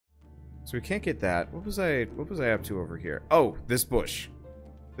So we can't get that. What was I up to over here? Oh, this bush.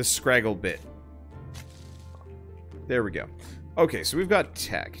 This scraggle bit. There we go. Okay, so we've got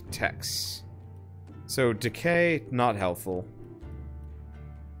techs. So decay, not helpful.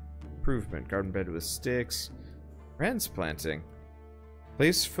 Improvement, garden bed with sticks. Transplanting.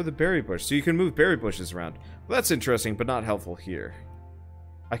 Place for the berry bush. So you can move berry bushes around. Well, that's interesting, but not helpful here.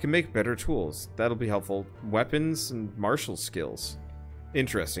 I can make better tools. That'll be helpful. Weapons and martial skills.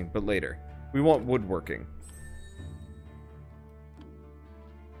 Interesting, but later. We want woodworking.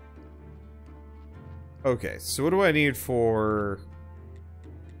 Okay, so what do I need for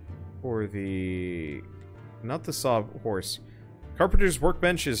the... Not the sawhorse. Carpenter's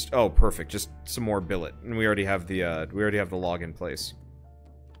workbench is... Oh, perfect. Just some more billet. And we already have the log in place.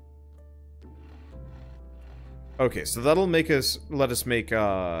 Okay, so that'll make us... Let us make,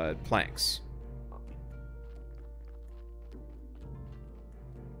 planks.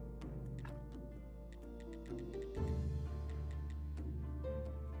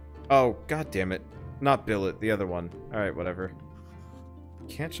 Oh, god damn it. Not billet, the other one. Alright, whatever.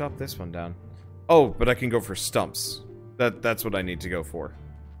 Can't chop this one down. Oh, but I can go for stumps. That's what I need to go for.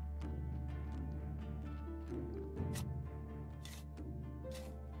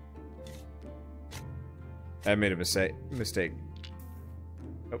 I made a mistake.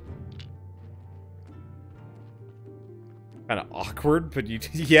 Oh. Kinda awkward, but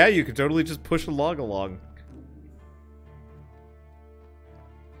yeah, you could totally just push a log along.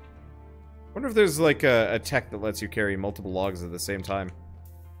 Wonder if there's like a tech that lets you carry multiple logs at the same time.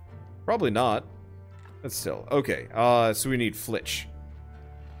 Probably not. But still. Okay, so we need Flitch.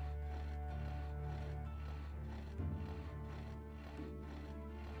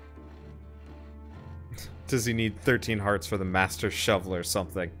 Does he need 13 hearts for the master shovel or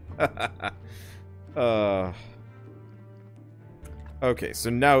something? Okay, so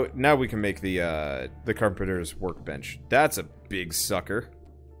now we can make the carpenter's workbench. That's a big sucker.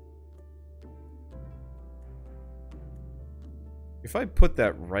 If I put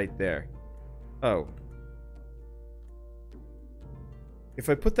that right there... Oh. If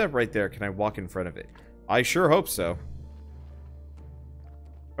I put that right there, can I walk in front of it? I sure hope so.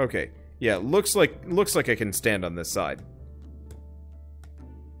 Okay. Yeah, looks like I can stand on this side.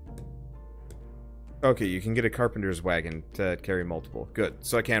 Okay, you can get a carpenter's wagon to carry multiple. Good.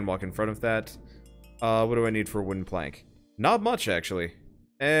 So I can walk in front of that. What do I need for a wooden plank? Not much, actually.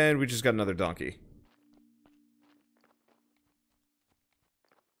 And we just got another donkey.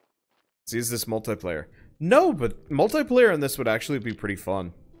 See, is this multiplayer? No, but multiplayer on this would actually be pretty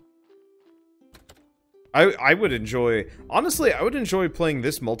fun. I would enjoy... Honestly, I would enjoy playing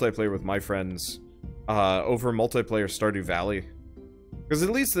this multiplayer with my friends over multiplayer Stardew Valley. Because at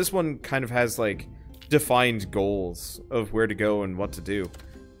least this one kind of has, like, defined goals of where to go and what to do.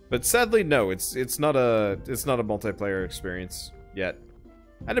 But sadly, no, it's not a multiplayer experience yet.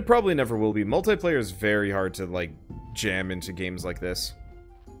 And it probably never will be. Multiplayer is very hard to, like, jam into games like this.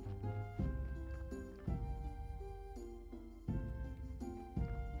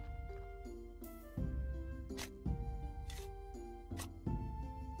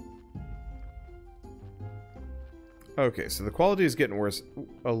 Okay, so the quality is getting worse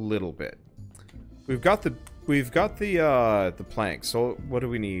a little bit. We've got the plank. So what do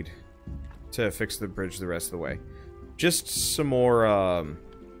we need to fix the bridge the rest of the way? Just some more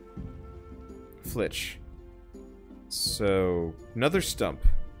flitch. So another stump.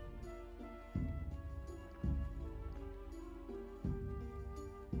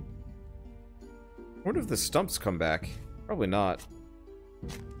 I wonder if the stumps come back. Probably not.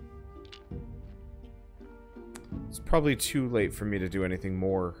 It's probably too late for me to do anything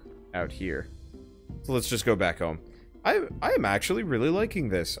more out here. So let's just go back home. I am actually really liking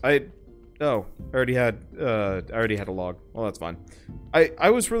this. I already had a log. Well, that's fine. I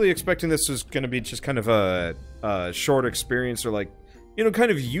was really expecting this was going to be just kind of a short experience or like, you know,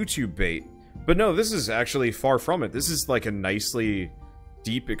 kind of YouTube bait. But no, this is actually far from it. This is like a nicely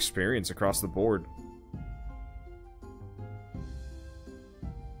deep experience across the board.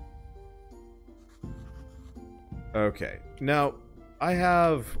 Okay, now, I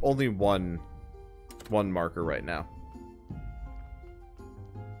have only one marker right now.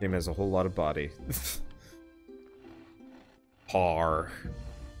 Game has a whole lot of body. Har.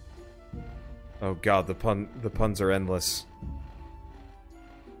 Oh god, the puns are endless.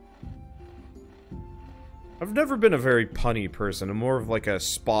 I've never been a very punny person. I'm more of like a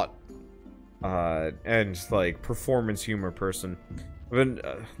spot, and like performance humor person. I've been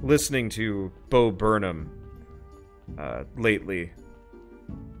listening to Bo Burnham lately.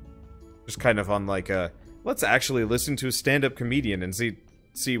 Just kind of on like a, let's actually listen to a stand-up comedian and see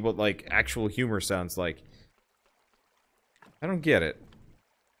see what, like, actual humor sounds like. I don't get it.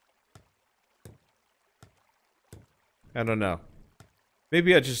 I don't know.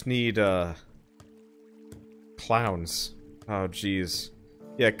 Maybe I just need, clowns. Oh, jeez.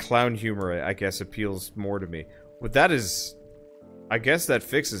 Yeah, clown humor, I guess, appeals more to me. But that is... I guess that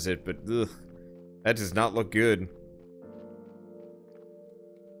fixes it, but, ugh. That does not look good.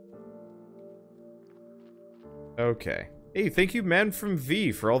 Okay. Hey, thank you, man from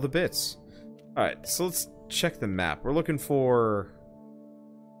V, for all the bits. Alright, so let's check the map. We're looking for...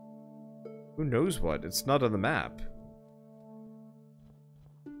 Who knows what? It's not on the map.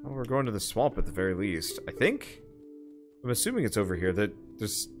 Well, we're going to the swamp at the very least. I think? I'm assuming it's over here.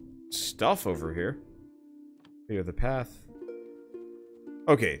 There's stuff over here. Here, the path.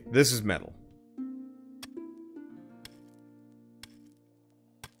 Okay, this is metal.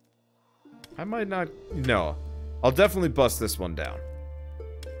 I might not... No. I'll definitely bust this one down.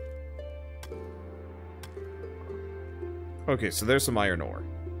 Okay, so there's some iron ore.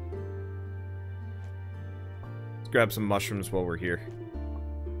 Let's grab some mushrooms while we're here.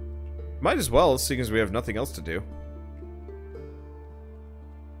 Might as well, seeing as we have nothing else to do.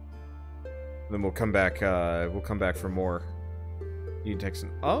 Then we'll come back for more. Need tech.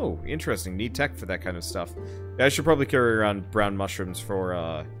 Oh, interesting. Need tech for that kind of stuff. Yeah, I should probably carry around brown mushrooms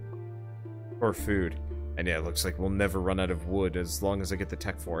for food. And yeah, it looks like we'll never run out of wood as long as I get the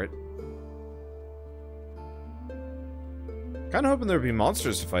tech for it. Kinda hoping there'd be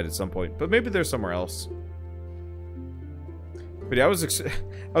monsters to fight at some point, but maybe they're somewhere else. But yeah, I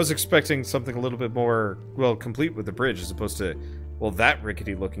was expecting something a little bit more, well, complete with the bridge as opposed to, well, that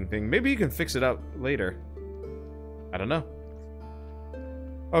rickety looking thing. Maybe you can fix it up later. I don't know.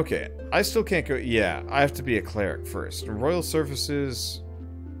 Okay, I still can't go... Yeah, I have to be a cleric first. Royal services...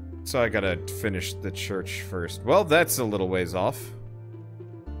 So I gotta finish the church first. Well, that's a little ways off.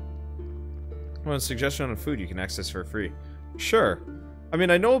 Well, a suggestion on food you can access for free. Sure. I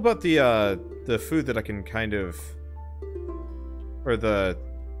mean, I know about the food that I can kind of... Or the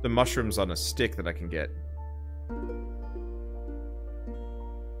mushrooms on a stick that I can get.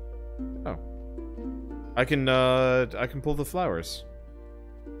 Oh. I can pull the flowers.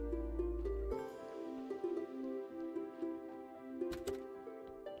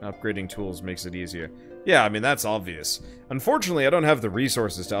 Upgrading tools makes it easier. Yeah, I mean, that's obvious. Unfortunately, I don't have the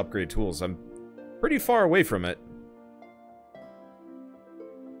resources to upgrade tools. I'm pretty far away from it.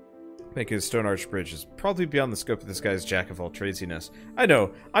 Making a stone arch bridge is probably beyond the scope of this guy's jack-of-all-tradesiness. I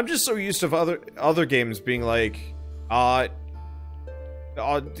know. I'm just so used to other games being like,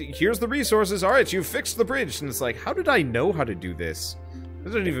 here's the resources. Alright, you fixed the bridge. And it's like, how did I know how to do this?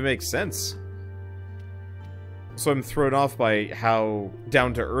 That doesn't even make sense. So I'm thrown off by how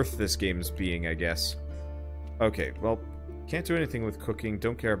down-to-earth this game's being, I guess. Okay, well, can't do anything with cooking.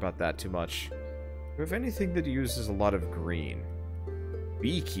 Don't care about that too much. Do we have anything that uses a lot of green?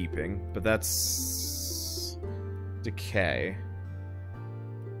 Beekeeping, but that's... decay.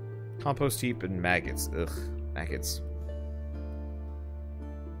 Compost heap and maggots. Ugh, maggots.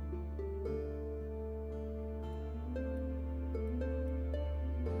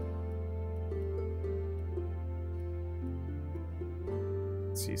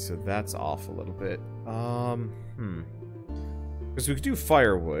 See, so that's off a little bit. Because we could do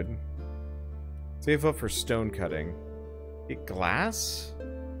firewood. Save up for stone cutting. Get glass?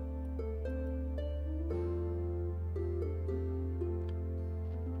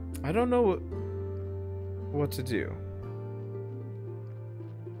 I don't know what to do.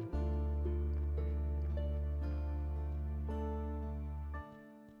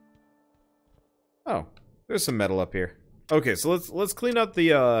 Oh, there's some metal up here. Okay, so let's clean up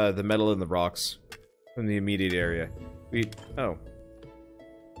the metal in the rocks from the immediate area. Oh.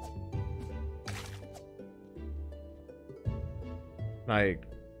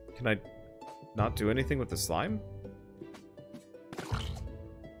 Can I not do anything with the slime?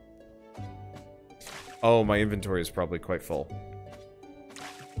 Oh, my inventory is probably quite full.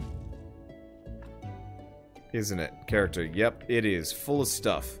 Isn't it? Character. Yep, it is. Full of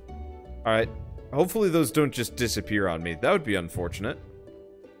stuff. Alright. Hopefully those don't just disappear on me. That would be unfortunate.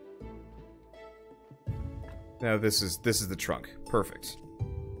 Now this is the trunk. Perfect.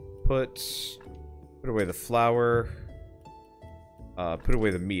 Put away the flour. Put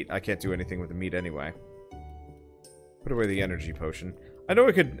away the meat. I can't do anything with the meat anyway. Put away the energy potion. I know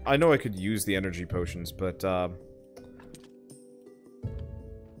I could use the energy potions, but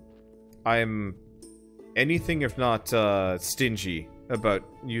I'm anything if not stingy about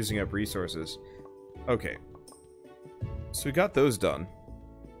using up resources. Okay. So we got those done.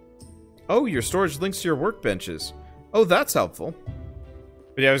 Oh, your storage links to your workbenches. Oh, that's helpful.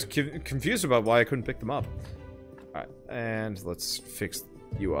 But yeah, I was confused about why I couldn't pick them up. Alright, and let's fix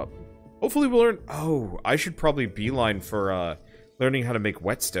you up. Hopefully we'll learn... Oh, I should probably beeline for learning how to make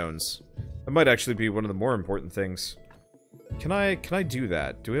whetstones. That might actually be one of the more important things. Can I do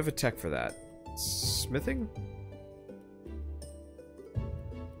that? Do we have a tech for that? Smithing?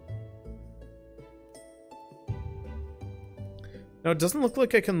 No, it doesn't look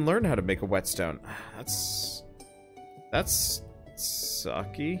like I can learn how to make a whetstone. That's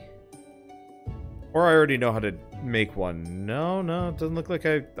sucky. Or I already know how to make one. No, it doesn't look like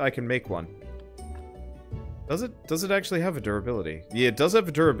I can make one. Does it? Does it actually have a durability? Yeah, it does have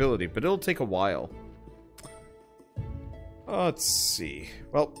a durability, but it'll take a while. Let's see.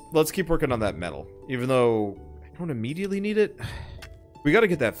 Well, let's keep working on that metal. Even though I don't immediately need it. We gotta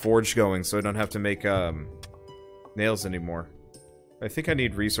get that forge going so I don't have to make nails anymore. I think I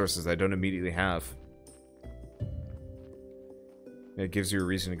need resources I don't immediately have. It gives you a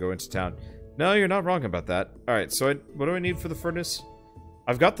reason to go into town. No, you're not wrong about that. Alright, so what do I need for the furnace?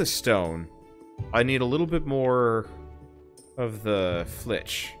 I've got the stone. I need a little bit more of the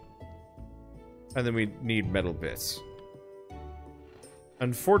flitch. And then we need metal bits.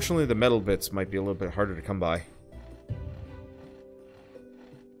 Unfortunately, the metal bits might be a little bit harder to come by.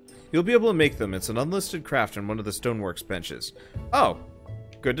 You'll be able to make them. It's an unlisted craft on one of the stoneworks benches. Oh,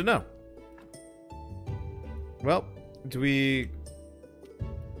 good to know. Well, do we...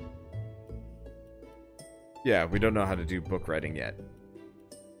 Yeah, we don't know how to do book writing yet.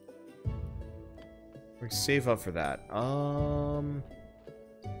 We save up for that.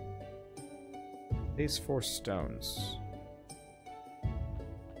 Base 4 stones.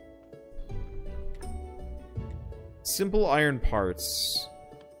 Simple iron parts.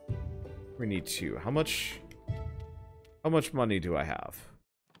 We need 2. How much money do I have?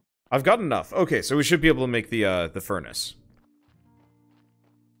 I've got enough. Okay, so we should be able to make the furnace.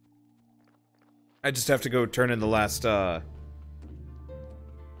 I just have to go turn in the last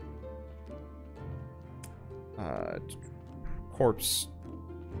corpse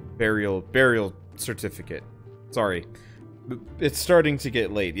burial certificate. Sorry. It's starting to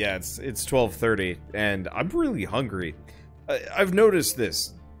get late. Yeah, it's 12:30 and I'm really hungry. I've noticed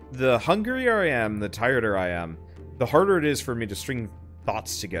this. The hungrier I am, the tireder I am, the harder it is for me to string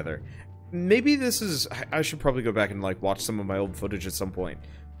thoughts together. Maybe this is... I should probably go back and, like, watch some of my old footage at some point.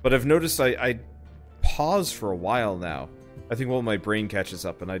 But I've noticed I pause for a while now. I think while my brain catches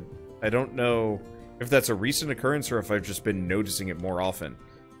up, and I don't know if that's a recent occurrence or if I've just been noticing it more often.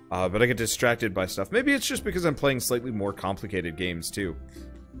 But I get distracted by stuff. Maybe it's just because I'm playing slightly more complicated games, too.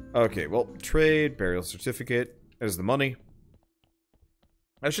 Okay, well, trade, burial certificate, there's the money.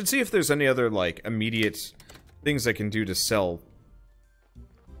 I should see if there's any other, like, immediate things I can do to sell.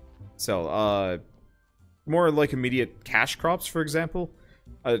 More like immediate cash crops, for example.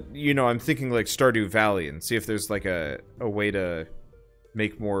 You know, I'm thinking like Stardew Valley and see if there's like a way to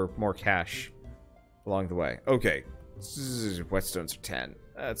make more cash along the way. Okay. Whetstones are 10.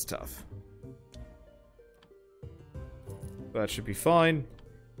 That's tough. That should be fine.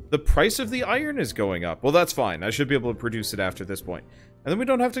 The price of the iron is going up. Well, that's fine. I should be able to produce it after this point. And then we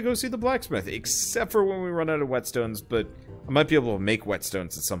don't have to go see the blacksmith, except for when we run out of whetstones, but I might be able to make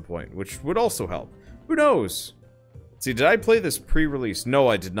whetstones at some point, which would also help. Who knows? See, did I play this pre-release? No,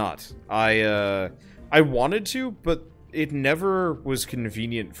 I did not. I wanted to, but it never was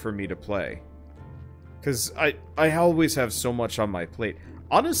convenient for me to play. Because I always have so much on my plate.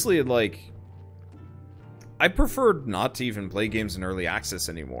 Honestly, like, I prefer not to even play games in early access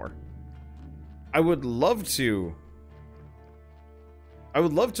anymore. I would love to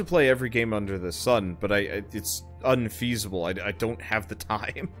play every game under the sun, but it's unfeasible. I don't have the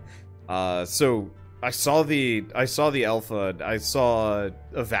time. So I saw the alpha. I saw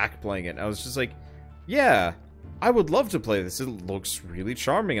Avac playing it. And I was just like, yeah, I would love to play this. It looks really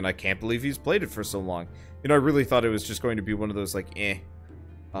charming, and I can't believe he's played it for so long. You know, I really thought it was just going to be one of those like,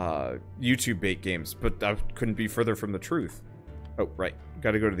 YouTube bait games, but I couldn't be further from the truth. Oh, right.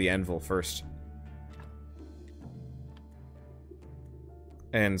 Got to go to the anvil first.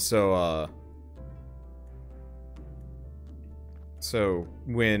 And so, so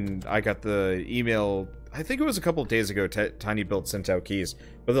when I got the email, I think it was a couple of days ago, Tiny Build sent out keys,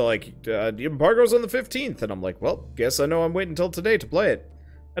 but they're like, the embargo's on the 15th, and I'm like, well, guess I know I'm waiting until today to play it.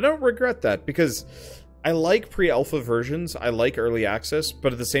 I don't regret that, because I like pre-alpha versions, I like early access,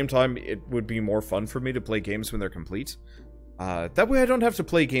 but at the same time, it would be more fun for me to play games when they're complete. That way I don't have to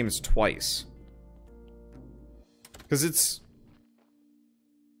play games twice. Because it's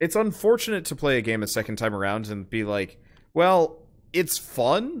unfortunate to play a game a second time around and be like, well, it's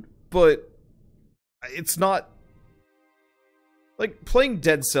fun, but it's not... like, playing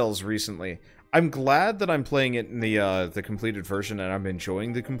Dead Cells recently, I'm glad that I'm playing it in the completed version, and I'm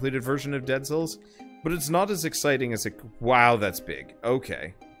enjoying the completed version of Dead Cells, but it's not as exciting as it... Wow, that's big.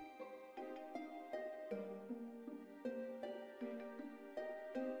 Okay.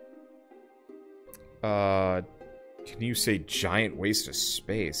 Can you say giant waste of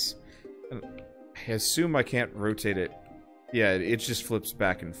space? I assume I can't rotate it. Yeah, it just flips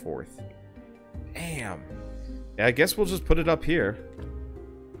back and forth. Damn. Yeah, I guess we'll just put it up here.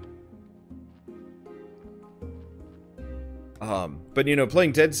 But you know,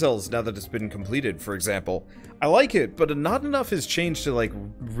 playing Dead Cells now that it's been completed, for example, I like it, but not enough has changed to, like,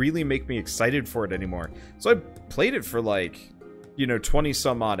 really make me excited for it anymore. So I played it for, like, you know,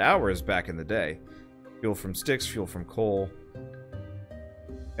 20-some-odd hours back in the day. Fuel from sticks, fuel from coal.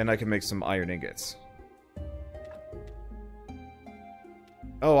 And I can make some iron ingots.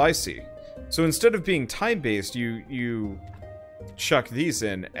 Oh, I see. So instead of being time-based, you chuck these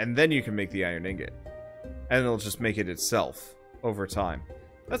in, and then you can make the iron ingot. And it'll just make it itself over time.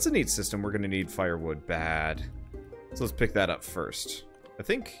 That's a neat system. We're going to need firewood bad. So let's pick that up first. I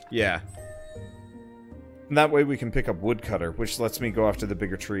think, yeah. And that way we can pick up woodcutter, which lets me go after the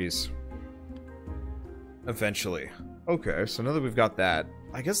bigger trees. Eventually. Okay, so now that we've got that,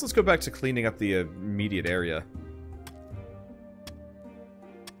 I guess let's go back to cleaning up the immediate area.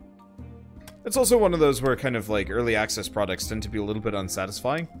 It's also one of those where kind of like early access products tend to be a little bit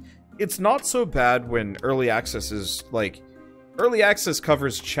unsatisfying. It's not so bad when early access is like... Early access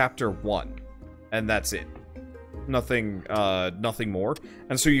covers chapter 1, and that's it. Nothing more.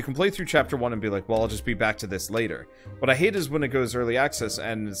 And so you can play through chapter 1 and be like, well, I'll just be back to this later. What I hate is when it goes early access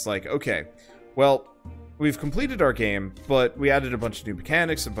and it's like, okay, well, we've completed our game, but we added a bunch of new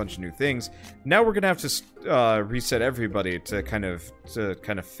mechanics, a bunch of new things. Now we're gonna have to reset everybody to kind of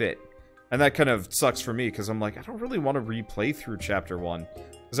fit. And that kind of sucks for me, because I'm like, I don't really want to replay through chapter 1.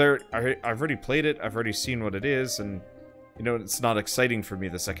 Because I've already played it, I've already seen what it is, and, you know, it's not exciting for me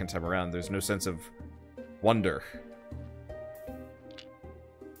the second time around. There's no sense of wonder.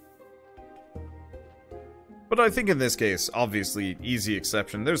 But I think in this case, obviously, easy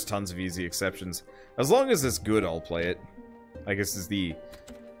exception. There's tons of easy exceptions. As long as it's good, I'll play it. I guess is the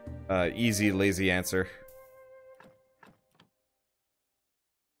easy, lazy answer.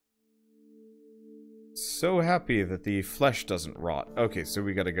 So happy that the flesh doesn't rot. Okay, so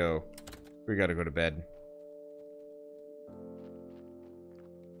we gotta go to bed.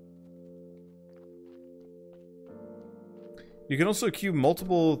 You can also queue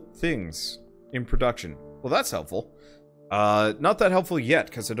multiple things in production. Well, that's helpful. Not that helpful yet,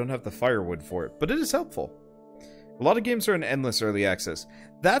 because I don't have the firewood for it, but it is helpful. A lot of games are in endless early access.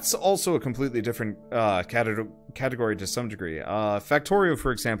 That's also a completely different category to some degree. Factorio,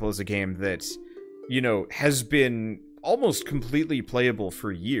 for example, is a game that, you know, has been almost completely playable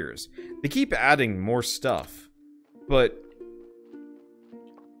for years. They keep adding more stuff, but...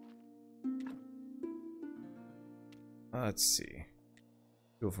 let's see.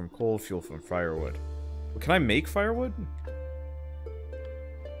 Fuel from coal, fuel from firewood. Well, can I make firewood?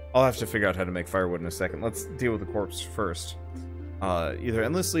 I'll have to figure out how to make firewood in a second. Let's deal with the corpse first. Either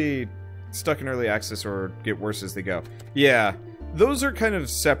endlessly stuck in early access or get worse as they go. Yeah. Those are kind of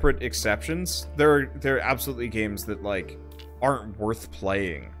separate exceptions. There are absolutely games that, like, aren't worth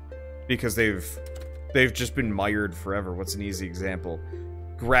playing because they've just been mired forever. What's an easy example?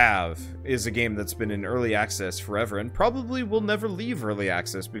 Grav is a game that's been in early access forever and probably will never leave early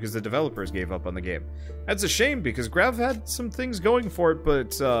access because the developers gave up on the game. That's a shame because Grav had some things going for it,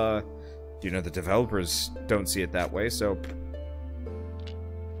 but, you know, the developers don't see it that way, so...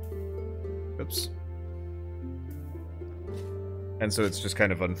 Oops. And so it's just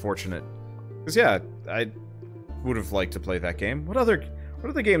kind of unfortunate. Because, yeah, I would have liked to play that game. What other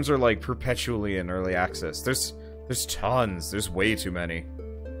games are, like, perpetually in early access? There's tons. There's way too many.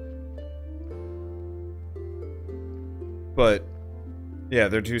 But, yeah,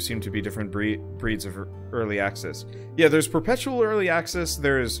 there do seem to be different breeds of early access. Yeah, there's perpetual early access.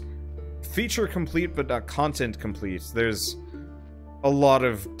 There's feature complete, but not content complete. There's a lot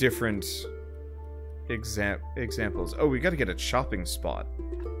of different... examples. Oh, we gotta get a chopping spot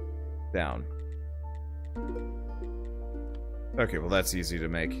down. Okay, well that's easy to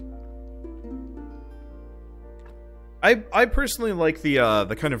make. I personally like the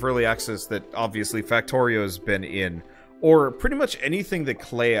kind of early access that obviously Factorio's been in, or pretty much anything that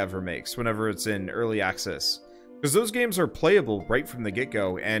Clay ever makes whenever it's in early access. Because those games are playable right from the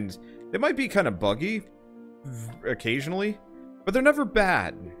get-go, and they might be kind of buggy occasionally, but they're never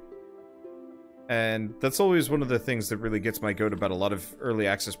bad. And that's always one of the things that really gets my goat about a lot of early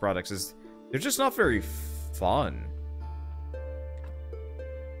access products, is they're just not very fun.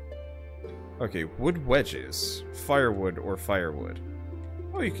 Okay, wood wedges. Firewood or firewood.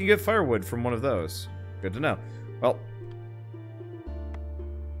 Oh, you can get firewood from one of those. Good to know. Well.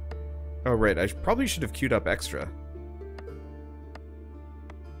 Oh, right. I probably should have queued up extra.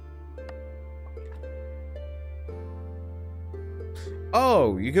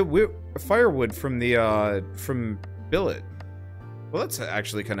 Oh, you get firewood from the, from billet. Well, that's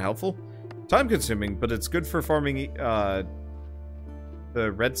actually kind of helpful. Time-consuming, but it's good for farming, the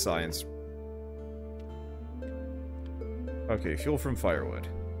red signs. Okay, fuel from firewood.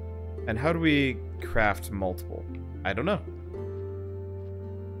 And how do we craft multiple? I don't know.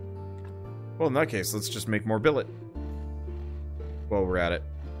 Well, in that case, let's just make more billet. While we're at it.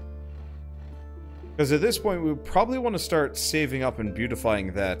 Because at this point, we probably want to start saving up and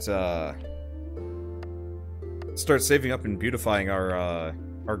beautifying that, start saving up and beautifying our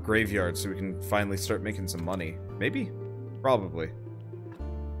graveyard so we can finally start making some money. Maybe? Probably.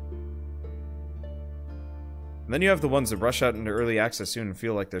 And then you have the ones that rush out into early access soon and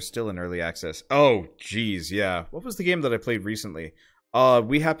feel like they're still in early access. Oh, geez, yeah. What was the game that I played recently?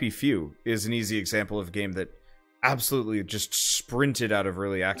 We Happy Few is an easy example of a game that absolutely just sprinted out of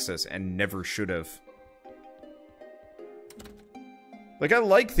early access and never should have. Like, I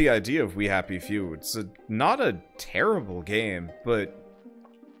like the idea of We Happy Few. It's not a terrible game, but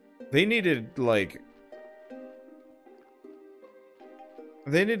they needed, like...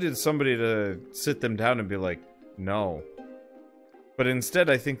 They needed somebody to sit them down and be like, no. But instead,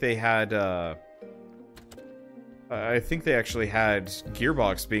 I think they had, I think they actually had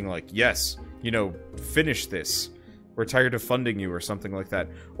Gearbox being like, yes, you know, finish this. We're tired of funding you, or something like that.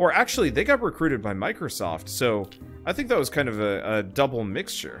 Or actually, they got recruited by Microsoft, so I think that was kind of a double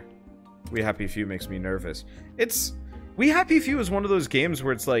mixture. We Happy Few makes me nervous. We Happy Few is one of those games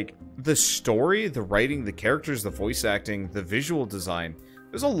where it's like, the story, the writing, the characters, the voice acting, the visual design,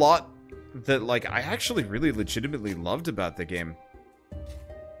 there's a lot that, like, I actually really legitimately loved about the game.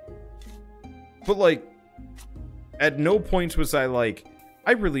 But, like, at no point was I like,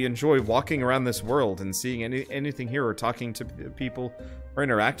 I really enjoy walking around this world and seeing anything here or talking to people or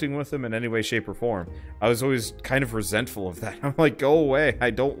interacting with them in any way, shape, or form. I was always kind of resentful of that. I'm like, go away. I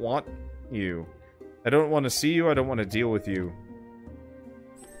don't want you. I don't want to see you. I don't want to deal with you.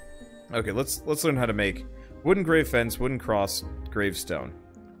 Okay, let's learn how to make wooden grave fence, wooden cross, gravestone.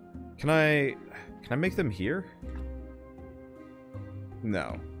 Can I make them here?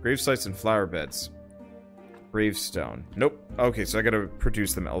 No. Grave sites and flower beds. Gravestone. Nope. Okay, so I gotta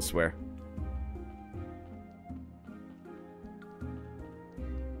produce them elsewhere.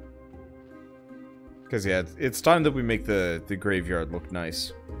 Because, yeah, it's time that we make the graveyard look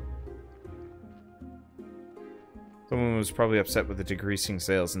nice. Someone was probably upset with the decreasing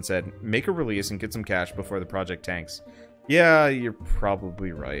sales and said, make a release and get some cash before the project tanks. Yeah, you're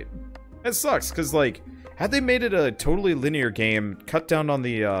probably right. It sucks, because, like, had they made it a totally linear game, cut down on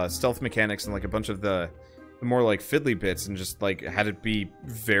the stealth mechanics and, like, a bunch of the more, like, fiddly bits and just, like, had it be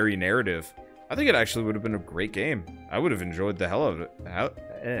very narrative, I think it actually would have been a great game. I would have enjoyed the hell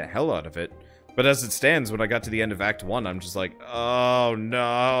out of it. But as it stands, when I got to the end of Act 1, I'm just like, oh,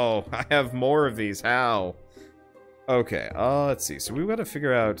 no. I have more of these. How? Okay, let's see. So we gotta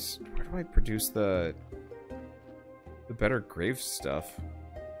figure out, where do I produce the better grave stuff?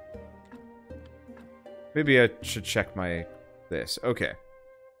 Maybe I should check this. Okay.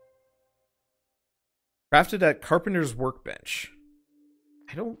 Crafted at Carpenter's Workbench.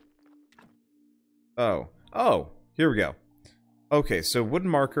 I don't... Oh. Oh, here we go. Okay, so wooden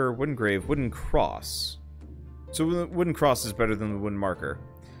marker, wooden grave, wooden cross. So the wooden cross is better than the wooden marker.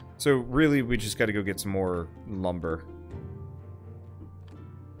 So really, we just gotta go get some more lumber.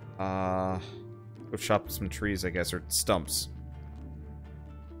 Go chop some trees, I guess, or stumps.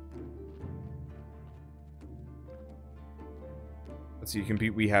 Let's see, you can beat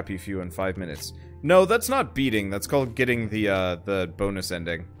We Happy Few in 5 minutes. No, that's not beating. That's called getting the bonus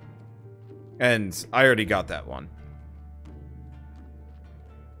ending. And I already got that one.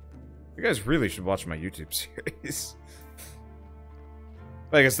 You guys really should watch my YouTube series.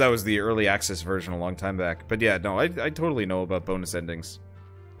 I guess that was the early access version a long time back. But yeah, no, I totally know about bonus endings.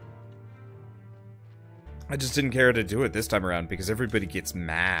 I just didn't care to do it this time around because everybody gets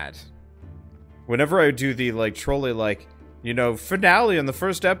mad. Whenever I do the, like, trolley, like, you know, finale on the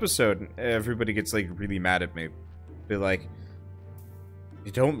first episode, everybody gets, like, really mad at me. Be like,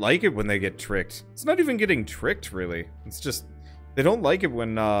 you don't like it when they get tricked. It's not even getting tricked, really. It's just, they don't like it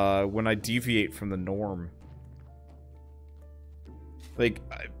when I deviate from the norm. Like,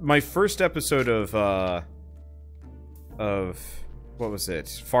 my first episode of, what was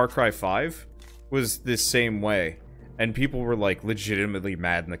it? Far Cry 5 was this same way. And people were, like, legitimately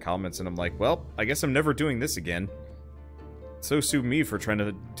mad in the comments, and I'm like, well, I guess I'm never doing this again. So sue me for trying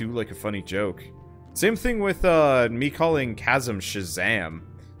to do, like, a funny joke. Same thing with, me calling Chasm Shazam.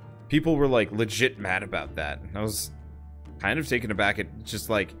 People were, like, legit mad about that. I was kind of taken aback at just,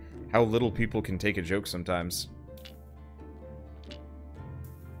 like, how little people can take a joke sometimes.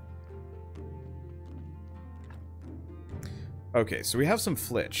 Okay, so we have some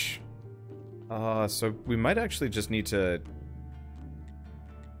flitch. So we might actually just need to...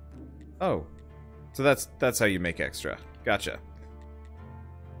 Oh. So that's how you make extra. Gotcha.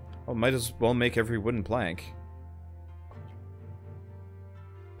 Well, might as well make every wooden plank.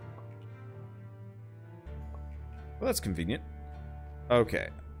 Well, that's convenient. Okay.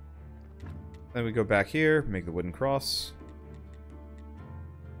 Then we go back here, make the wooden cross.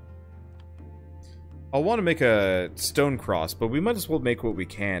 I'll want to make a stone cross, but we might as well make what we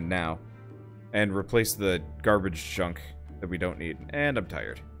can now. And replace the garbage junk that we don't need. And I'm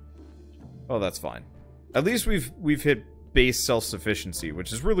tired. Oh, that's fine. At least we've hit base self-sufficiency,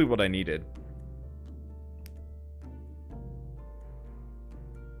 which is really what I needed.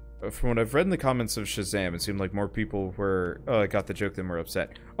 From what I've read in the comments of Shazam, it seemed like more people were got the joke than were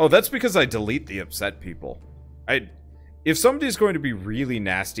upset. Oh, that's because I delete the upset people. If somebody's going to be really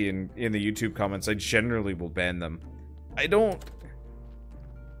nasty in the YouTube comments, I generally will ban them.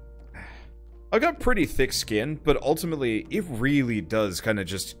 I've got pretty thick skin, but ultimately, it really does kind of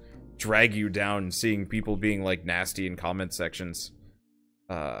just drag you down seeing people being, like, nasty in comment sections.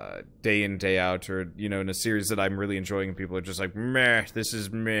 Day in, day out, or, you know, in a series that I'm really enjoying, and people are just like, meh, this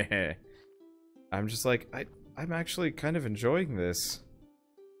is meh. I'm just like, I'm actually kind of enjoying this.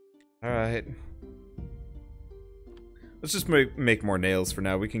 Alright. Let's just make more nails for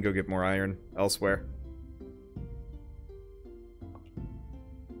now. We can go get more iron elsewhere.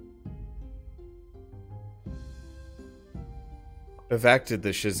 I've acted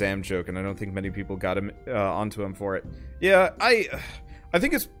the Shazam joke, and I don't think many people got him onto him for it. Yeah, I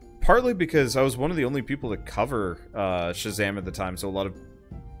think it's partly because I was one of the only people to cover Shazam at the time, so a lot of,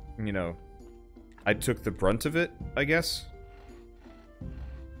 you know, I took the brunt of it, I guess.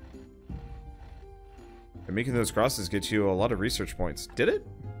 And making those crosses gets you a lot of research points. Did it?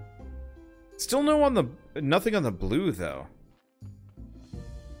 Still nothing on the blue, though.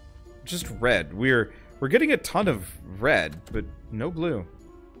 Just red. We're getting a ton of red, but no blue.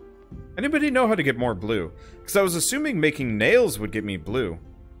 Anybody know how to get more blue? Because I was assuming making nails would get me blue.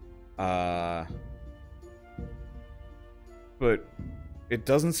 But it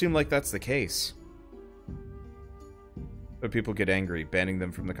doesn't seem like that's the case. But people get angry, banning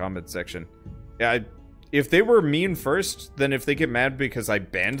them from the comment section. Yeah, if they were mean first, then if they get mad because I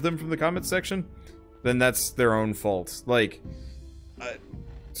banned them from the comment section, then that's their own fault. Like,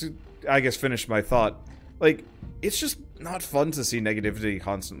 to, I guess, finish my thought. Like, it's just not fun to see negativity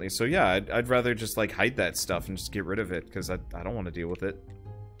constantly. So yeah, I'd rather just, like, hide that stuff and just get rid of it, because I don't want to deal with it.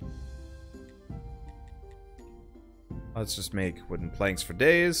 Let's just make wooden planks for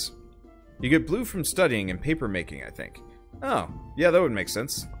days. You get blue from studying and paper making, I think. Oh, yeah, that would make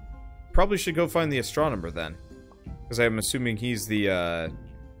sense. Probably should go find the astronomer then, because I'm assuming he's the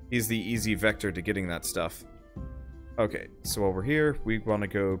easy vector to getting that stuff. Okay, so while we're here, we want to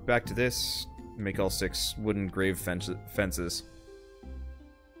go back to this. Make all 6 wooden grave fences.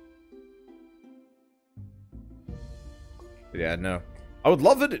 Yeah, no. I would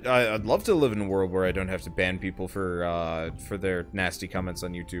love it. I'd love to live in a world where I don't have to ban people for their nasty comments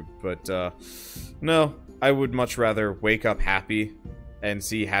on YouTube. But no, I would much rather wake up happy and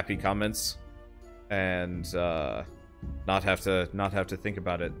see happy comments, and not have to think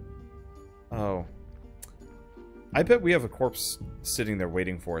about it. Oh, I bet we have a corpse sitting there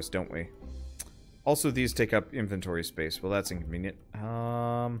waiting for us, don't we? Also, these take up inventory space. Well, that's inconvenient.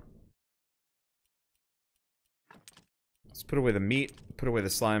 Let's put away the meat, put away the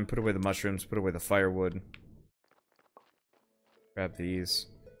slime, put away the mushrooms, put away the firewood. Grab these.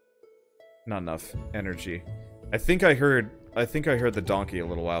 Not enough energy. I think I heard the donkey a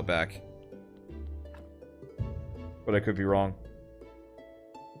little while back. But I could be wrong.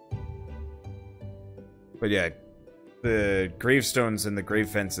 But yeah, the gravestones and the grave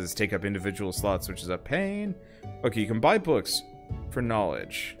fences take up individual slots, which is a pain. Okay, you can buy books for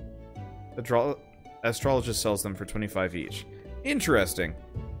knowledge. Astrologist sells them for 25 each. Interesting.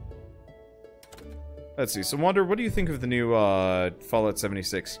 Let's see. So, Wander, what do you think of the new Fallout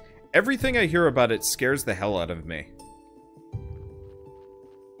 76? Everything I hear about it scares the hell out of me.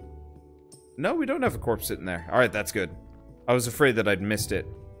 No, we don't have a corpse sitting there. Alright, that's good. I was afraid that I'd missed it.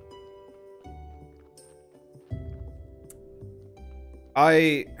 How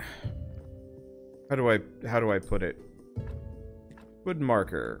do I put it? Wood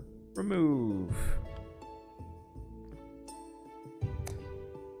marker. Remove.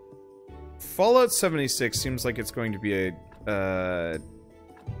 Fallout 76 seems like it's going to be a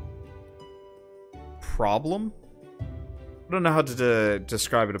problem. I don't know how to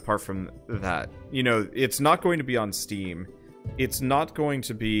describe it apart from that. You know, it's not going to be on Steam. It's not going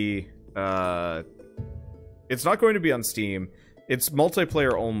to be on Steam. It's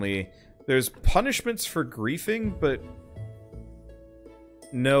multiplayer only. There's punishments for griefing, but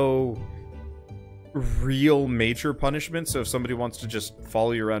no real major punishments. So if somebody wants to just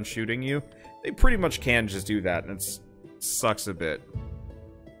follow you around shooting you, they pretty much can just do that, and it sucks a bit.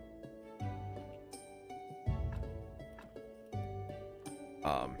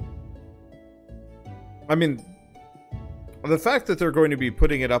 I mean, the fact that they're going to be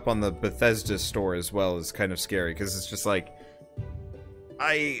putting it up on the Bethesda store as well is kind of scary, because it's just like,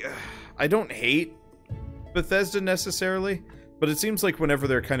 I don't hate Bethesda necessarily, but it seems like whenever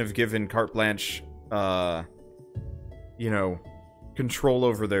they're kind of given carte blanche, you know, control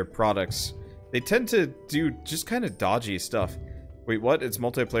over their products, they tend to do just kind of dodgy stuff. Wait, what? It's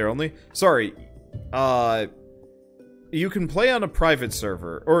multiplayer only? Sorry. You can play on a private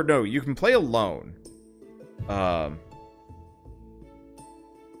server. Or no, you can play alone. I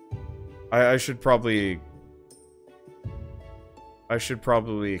should probably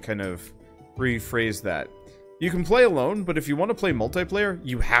kind of rephrase that. You can play alone, but if you want to play multiplayer,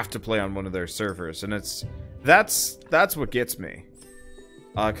 you have to play on one of their servers, and that's what gets me.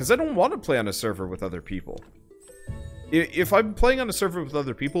 Because I don't want to play on a server with other people. If I'm playing on a server with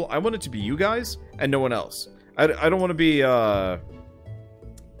other people, I want it to be you guys and no one else. I don't want to be I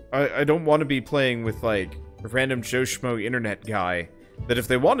don't want to be playing with like a random Joe Schmo internet guy that if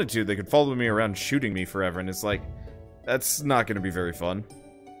they wanted to, they could follow me around shooting me forever, and it's like, that's not going to be very fun.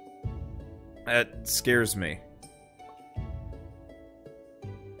 That scares me.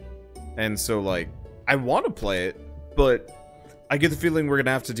 And so, like, I want to play it, but I get the feeling we're going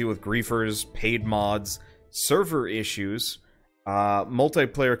to have to deal with griefers, paid mods, server issues,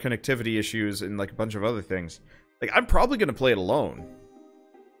 multiplayer connectivity issues, and, like, a bunch of other things. Like, I'm probably going to play it alone.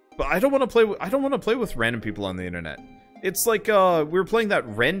 But I don't want to play with random people on the internet. It's like, we were playing that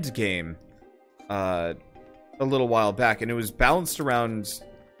Rend game, a little while back, and it was balanced around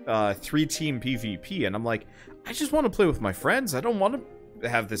 3-team PvP, and I'm like, I just want to play with my friends. I don't want to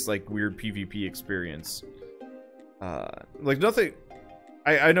have this like weird PvP experience. Like nothing.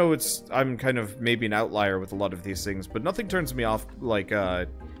 I know I'm kind of maybe an outlier with a lot of these things, but nothing turns me off like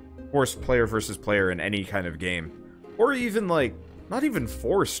forced player versus player in any kind of game, or even like not even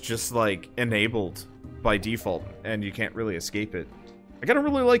forced, just like enabled by default, and you can't really escape it. I gotta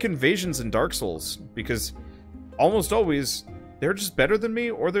really like invasions in Dark Souls because almost always they're just better than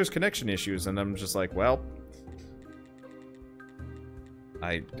me, or there's connection issues, and I'm just like, well,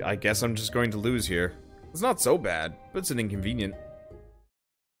 I guess I'm just going to lose here. It's not so bad, but it's an inconvenient.